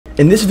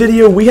In this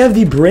video, we have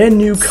the brand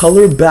new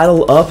color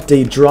battle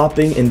update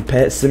dropping in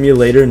Pet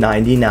Simulator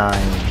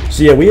 99.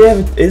 So yeah,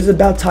 it is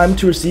about time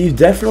to receive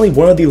definitely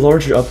one of the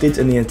larger updates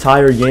in the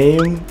entire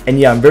game. And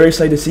yeah, I'm very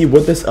excited to see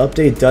what this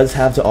update does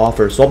have to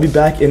offer. So I'll be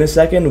back in a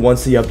second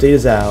once the update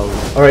is out.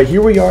 Alright,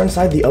 here we are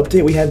inside the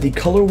update. We have the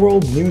color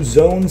world, new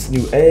zones,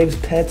 new eggs,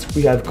 pets.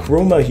 We have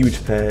Chroma,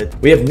 huge pet.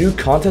 We have new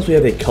contests. We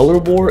have a color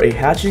war, a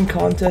hatching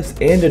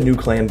contest, and a new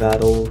clan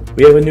battle.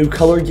 We have a new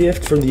color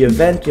gift from the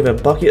event. We have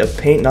a bucket of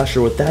paint, not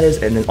sure what that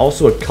is, and then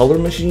also a color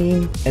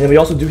machine. And then we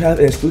also do have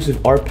an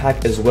exclusive art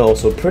pack as well.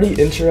 So pretty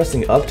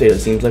interesting update, it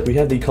seems like. We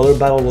have the color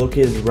battle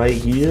located right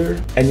here.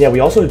 And yeah,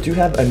 we also do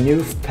have a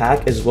new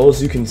pack as well,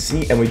 as you can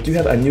see. And we do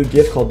have a new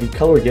gift called the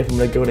color gift. I'm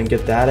gonna go ahead and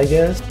get that, I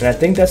guess. And I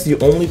think that's the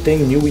only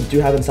thing new we do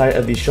have inside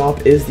of the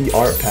shop is the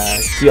art pack.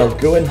 So yeah, I'll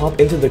go ahead and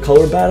hop into the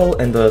color battle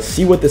and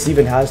see what this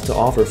even has to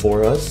offer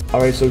for us.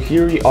 Alright, so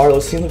here we are.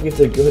 Let's see if we have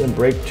to go ahead and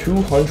break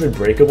 200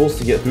 breakables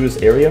to get through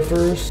this area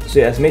first. So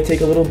yeah, this may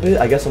take a little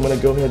bit. I guess I'm gonna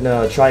go ahead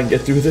and try and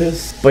get through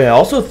this. But yeah, I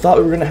also thought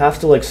we were gonna have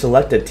to like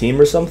select a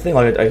team or something,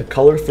 like a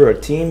color for a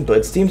team, but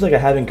it seems like I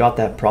haven't got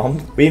that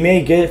prompt. We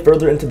may get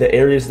further into the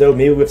areas though.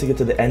 Maybe we have to get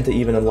to the end to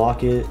even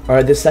unlock it.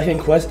 Alright, this second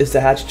quest is to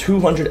hatch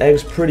 200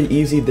 eggs. Pretty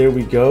easy. There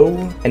we go.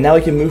 And now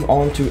we can move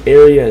on to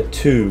area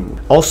 2.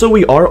 Also,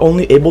 we are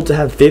only able to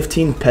have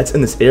 15 pets in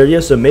this area,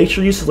 so make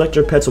sure you select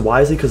your pets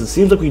wisely because it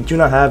seems like we do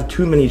not have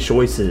too many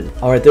choices.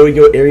 Alright, there we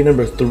go. Area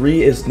number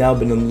 3 is now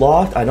been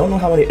unlocked. I don't know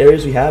how many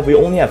areas we have. We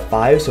only have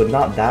 5, so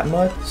not that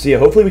much. So yeah,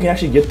 hopefully we can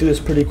actually get through this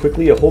pretty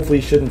quickly. It hopefully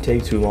shouldn't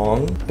take too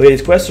long. But yeah,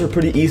 these quests are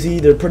pretty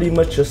easy. They're pretty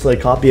much just like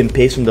copy and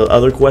paste from the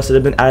other quests that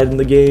have been added in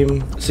the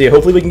game. So yeah,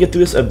 hopefully we can get through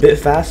this a bit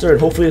faster and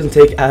hopefully it doesn't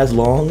take as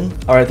long.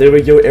 Alright, there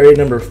we go. Area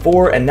number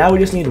 4. And now we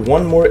just need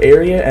one more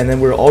area and then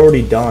we're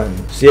already done.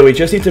 So yeah, we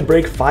just need to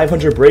break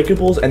 500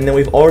 breakables and then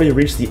we've already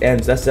reached the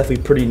end. So that's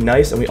definitely pretty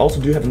nice. And we also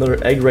do have another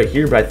egg right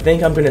here, but I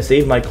think I'm going to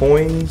save my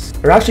coins.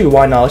 Or actually,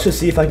 why not? Let's just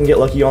see if I can get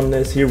lucky on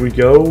this. Here we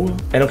go.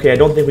 And okay, I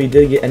don't think we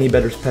did get any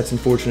better pets,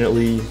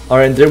 unfortunately.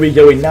 Alright, and there we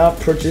go. We now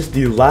purchased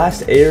the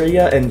last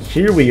area and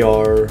here we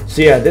are.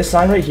 So yeah, this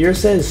sign right here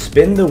says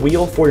spin the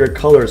wheel for your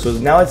color. So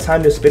now it's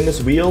time to spin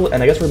this wheel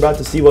and I guess we're about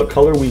to see what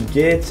color we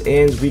get,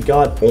 and we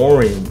got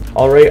orange.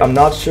 Alright, I'm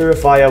not sure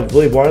if I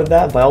really wanted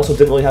that, but I also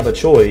didn't really have a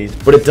choice.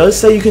 But it does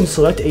say you can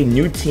select a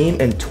new team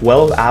in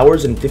 12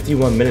 hours and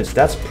 51 minutes.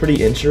 That's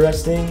pretty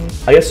interesting.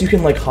 I guess you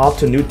can like hop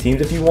to new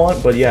teams if you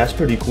want, but yeah, it's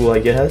pretty cool, I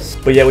guess.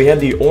 But yeah, we have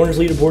the orange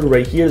leaderboard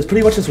right here. It's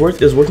pretty much is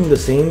working the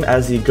same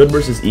as the good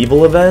versus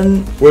evil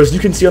event. Whereas you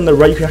can see on the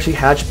right, you can actually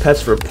hatch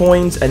pets for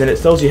points, and then it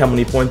tells you how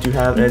many points you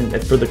have. And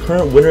for the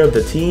current winner of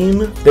the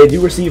team, they do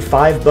receive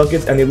 5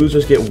 buckets and the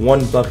losers get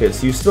 1 bucket.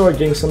 So you still are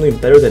getting something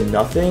better than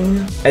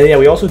nothing. And yeah,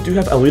 we also do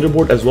have a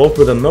leaderboard as well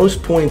for the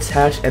most points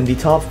hatched, and the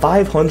top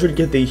 500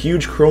 get the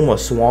huge Chroma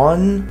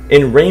Swan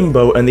in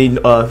rainbow, and the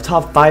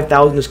top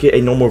 5,000 just get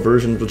a normal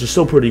version, which is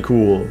still pretty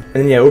cool.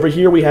 And yeah, over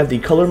here we have the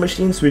color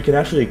machine, so we can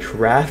actually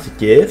craft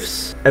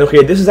gifts. And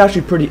okay, this is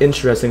actually pretty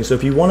interesting. So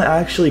if you want to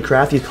actually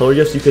craft these color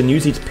gifts, you can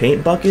use these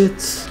paint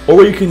buckets, or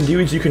what you can do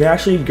is you can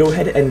actually go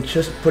ahead and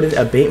just put in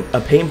a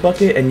paint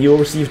bucket and you'll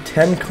receive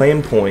 10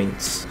 clan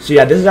points. So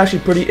yeah, this is actually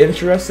pretty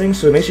interesting.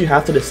 So it makes you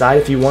have to decide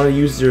if you want to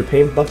use your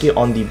paint bucket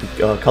on the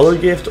color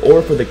gift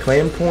or for the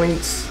clan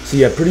points. So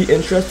yeah, pretty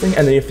interesting.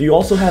 And then if you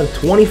also have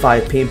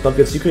 25 paint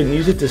buckets, you can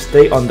use it to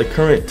stay on the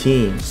current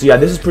team. So yeah,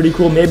 this is pretty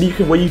cool. Maybe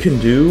what you can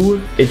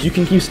do is you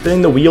can keep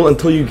spinning the wheel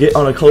until you get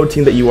on a color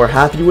team that you are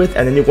happy with,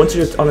 and then once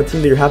you're on a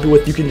team that you're happy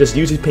with, you can just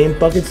use these paint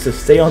buckets to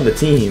stay on the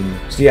team.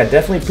 So yeah,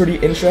 definitely pretty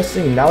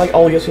interesting. Now like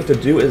all you guys have to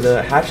do is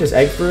hatch this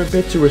egg for a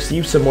bit to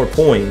receive some more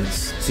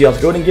points. So yeah,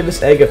 let's go ahead and give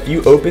this egg a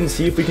few opens,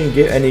 see if we can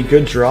get any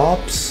good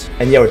drops.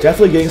 And yeah, we're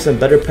definitely getting some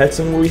better pets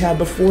than what we had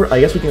before.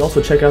 I guess we can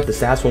also check out the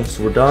stats once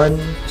we're done.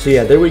 So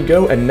yeah, there we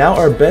go. And now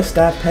our best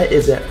stat pet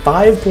is at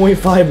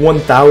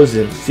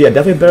 5.51,000. So yeah,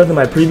 definitely better than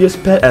my previous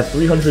pet at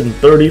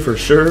 330 for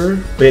sure.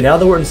 But yeah, now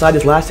that we're inside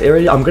this last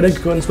area, I'm gonna go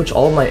ahead and switch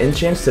all of my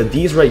enchants to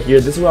these right here.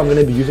 This is what I'm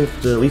gonna be using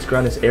to at least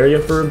ground this area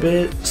for a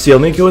bit. So yeah,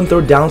 let me go and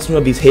throw down some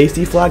of these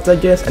hasty flags, I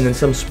guess, and then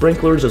some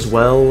sprinklers as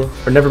well.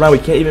 Or never mind, we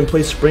can't even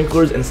place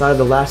sprinklers inside of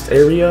the last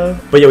area.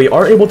 But yeah, we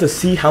are able to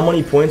see how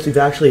many points we've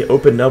actually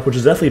opened up, which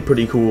is definitely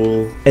pretty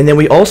cool. And then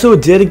we also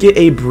did get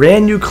a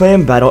brand new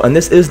clan battle, and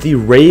this is the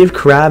Rave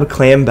Crab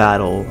clan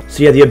battle.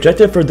 So yeah, the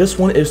objective for this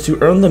one is to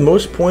earn the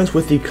most points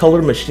with the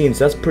color machines.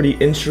 That's pretty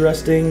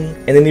interesting.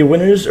 And then the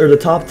winners, or the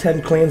top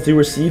 10 clans, do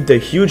receive the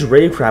huge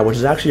Rave Crab, which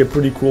is actually a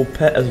pretty cool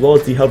pet, as well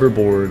as the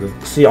hoverboard.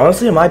 So yeah,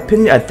 honestly, in my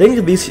opinion, I think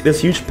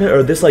this huge pet,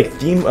 or this like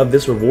theme of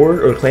this reward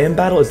or clan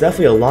battle, is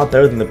definitely a lot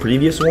better than the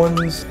previous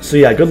ones. So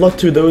yeah, good luck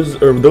to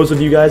those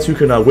of you guys who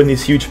can win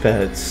these huge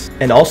pets.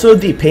 And also,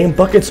 the paint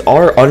buckets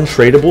are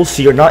untradeable,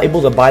 so you're not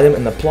able to buy them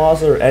in the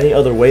plaza or any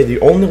other way. The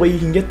only way you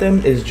can get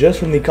them is just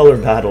from the color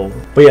battle.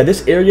 But yeah,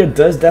 this area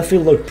does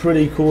definitely look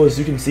pretty cool. As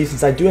you can see,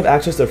 since I do have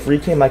access to free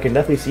cam, I can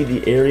definitely see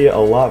the area a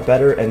lot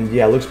better. And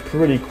yeah, it looks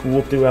pretty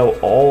cool throughout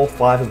all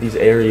 5 of these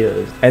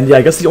areas. And yeah,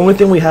 I guess the only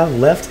thing we have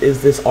left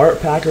is this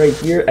art pack right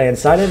here. And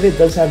inside of it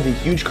does have the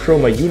huge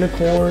chroma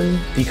unicorn,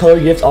 the color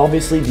gifts,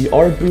 obviously, the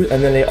art booth,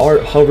 and then the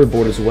art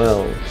hoverboard as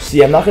well. So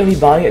yeah, I'm not going to be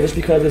buying it just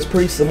because it's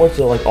pretty similar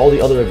to like all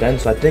the other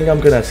events. So I think I'm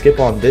going to skip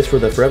on this for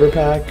the forever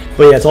pack.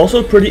 But yeah, it's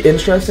also pretty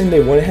interesting. They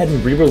went ahead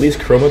and re-released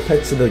chroma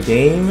pets to the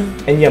game.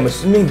 And yeah, I'm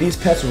assuming these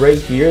pets right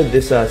here,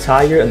 this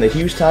tiger and the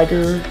huge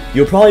tiger,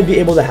 you'll probably be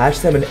able to hatch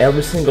them in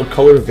every single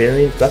color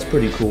variant. That's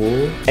pretty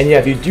cool. And yeah,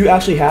 if you do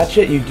actually hatch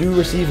it, you do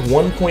receive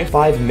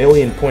 1.5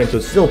 million points, so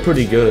it's still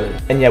pretty good.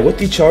 And yeah, with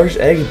the charged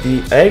egg,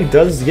 the egg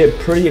does get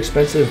pretty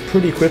expensive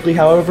pretty quickly,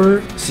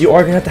 however, so you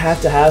are going to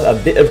have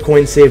a bit of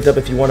coins saved up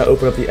if you want to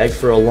open up the egg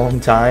for a long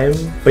time.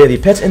 But yeah, the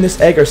pets in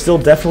this egg are still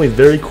definitely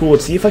very cool.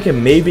 Let's see if I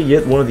can maybe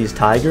get one of these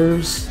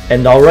tigers.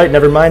 And alright,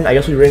 never mind, I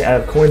guess we ran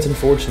out of coins,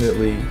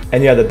 unfortunately.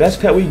 And yeah, the best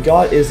pet we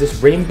got is this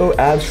Rainbow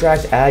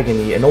Abstract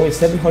Agony, and only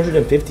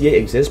 758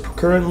 exists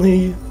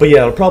currently. But yeah,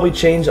 it'll probably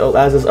change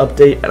as this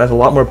update and as a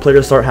lot more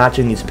players start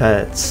hatching these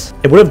pets.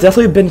 It would have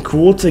definitely been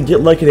cool to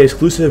get like an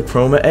exclusive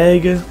chroma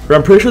egg, or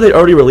I'm pretty sure they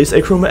already released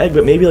a chroma egg,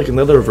 but maybe like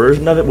another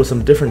version of it with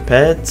some different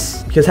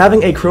pets. Because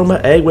having a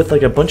chroma egg with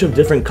like a bunch of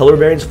different color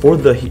variants for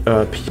the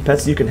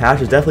pets you can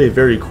hatch is definitely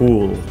very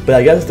cool. But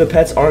I guess the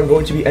pets aren't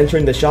going to be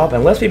entering the shop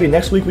unless maybe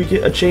next week we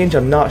get a change.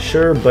 I'm not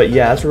sure, but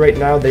yeah, as for right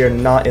now, they are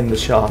not in the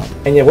shop.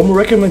 And yeah, one more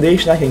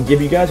recommendation I can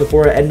give you guys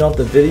before I end off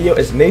the video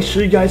is make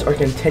sure you guys are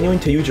continuing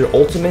to use your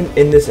ultimate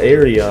in this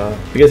area,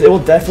 because it will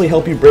definitely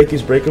help you break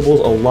these breakables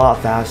a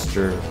lot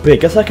faster. But I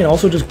guess I can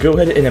also just go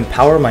ahead and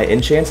empower my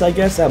enchants. I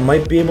guess that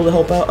might be able to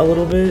help out a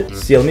little bit.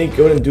 So yeah, let me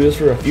go ahead and do this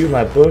for a few of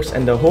my books,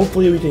 and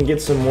hopefully we can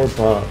get some more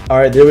buff.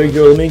 Alright, there we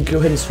go. Let me go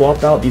ahead and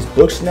swap out these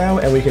books now,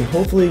 and we can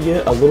hopefully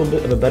get a little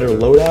bit of a better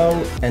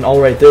loadout. And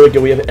alright, there we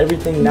go. We have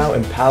everything now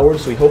empowered,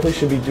 so we hopefully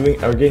should be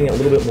getting a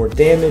little bit more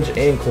damage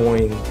and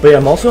coin. But yeah,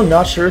 I'm also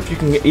not sure if you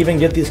can even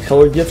get these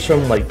color gifts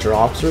from like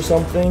drops or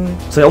something.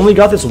 So I only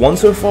got this one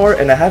so far,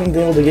 and I haven't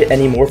been able to get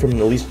any more from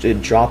at least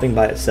it dropping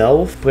by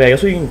itself. But yeah, I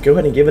guess we can go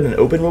ahead and give it an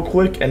open real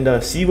quick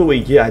and see what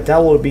we get. I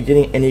doubt we'll be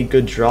getting any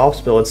good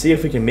drops, but let's see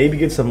if we can maybe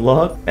get some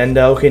luck. And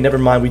okay, never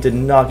mind, we did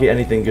not get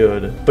anything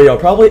good. But yeah, I'll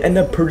probably end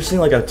up purchasing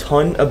like a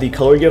ton of the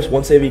color gifts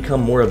once they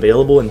become more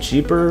available and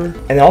cheaper.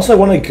 And also I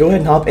want to go ahead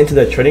and hop into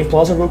the trading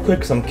plaza real quick,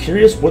 because I'm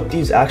curious what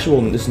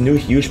this new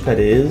huge pet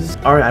is.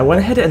 Alright, I went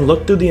ahead and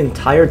looked through the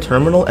entire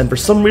terminal, and for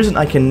some reason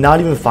I cannot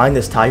even find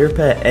this tiger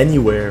pet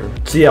anywhere.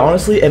 So yeah,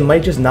 honestly, it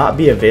might just not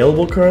be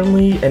available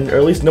currently, or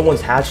at least no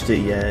one's hatched it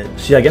yet.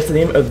 So yeah, I guess the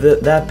name of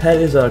that pet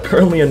is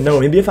currently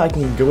unknown. Maybe if I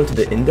can go into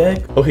the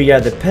index. Okay, yeah,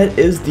 the pet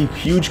is the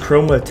huge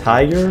chroma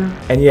tiger,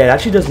 and yeah, it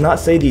actually does not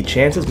say the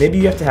chances. Maybe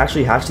you have to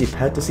actually hatch the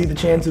pet to see the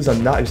chances.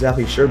 I'm not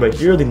exactly sure, but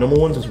here are the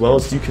normal ones as well.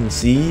 As you can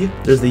see,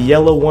 there's the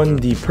yellow one,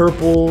 the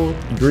purple,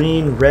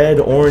 green, red,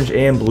 orange,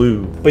 and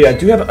blue. But yeah, I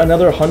do have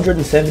another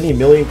 170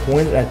 million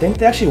coins, and I think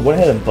they actually went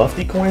ahead and buffed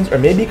the coins, or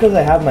maybe because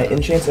I have my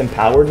enchants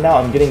empowered now,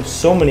 I'm getting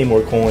so many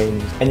more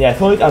coins. And yeah, I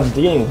feel like I'm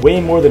getting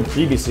way more than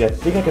previously. I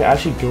think I can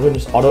actually go and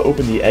just auto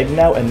open the egg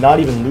now and not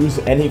even lose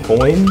any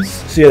coins.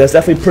 So yeah, that's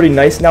definitely pretty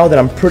nice now that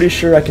I'm pretty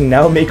sure I can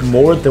now make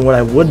more than what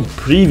I would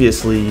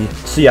previously.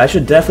 So yeah, I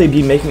should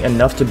definitely be making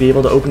enough to be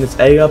able to open this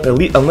egg up, at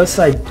least unless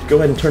I go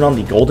ahead and turn on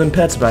the golden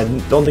pets, but I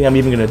don't think I'm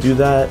even going to do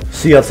that.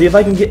 So yeah, let's see if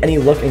I can get any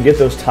luck and get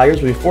those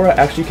tigers. But before I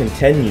actually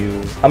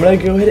continue, I'm going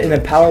to go ahead and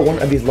empower one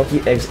of these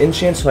lucky eggs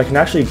enchants so I can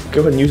actually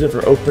go ahead and use it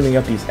for opening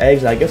up these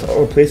eggs. I guess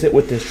I'll replace it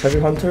with this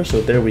treasure hunter,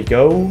 so there we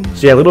go.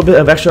 So yeah, a little bit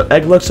of extra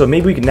egg luck, so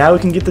maybe now we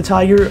can get the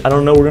tiger. I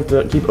don't know, we're going to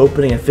have to keep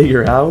opening and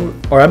figure out.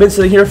 Alright, I've been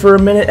sitting here for a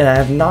minute and I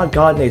have not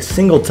gotten a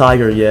single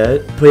tiger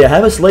yet. But yeah, I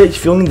have a slight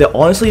feeling that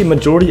honestly, the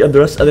majority of the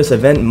rest of this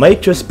event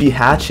might just be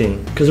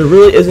hatching, because there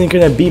really isn't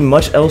going to be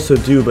much else to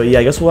do. But yeah,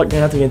 I guess we're going to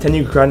have to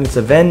continue grinding this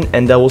event,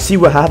 and we'll see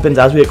what happens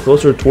as we get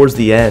closer towards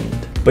the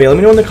end. But yeah, let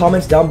me know in the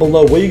comments down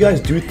below what you guys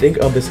do think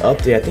of this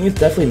update. I think it's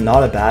definitely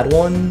not a bad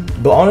one,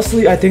 but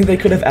honestly, I think they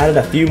could have added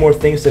a few more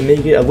things to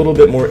make it a little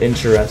bit more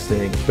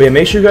interesting. But yeah,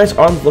 make sure you guys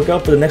are on the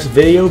lookout for the next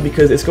video,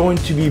 because it's going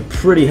to be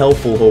pretty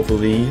helpful,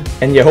 hopefully.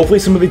 And yeah, hopefully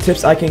some of the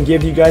tips I can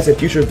give you guys in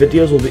future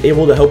videos will be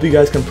able to help you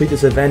guys complete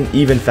this event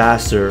even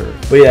faster.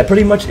 But yeah, that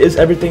pretty much is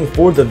everything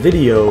for the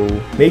video.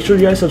 Make sure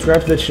you guys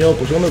subscribe to the channel,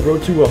 because we're on the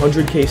road to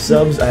 100k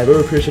subs. I really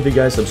appreciate if you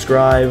guys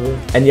subscribe.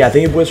 And yeah,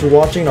 thank you boys for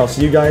watching, and I'll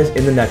see you guys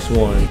in the next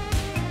one.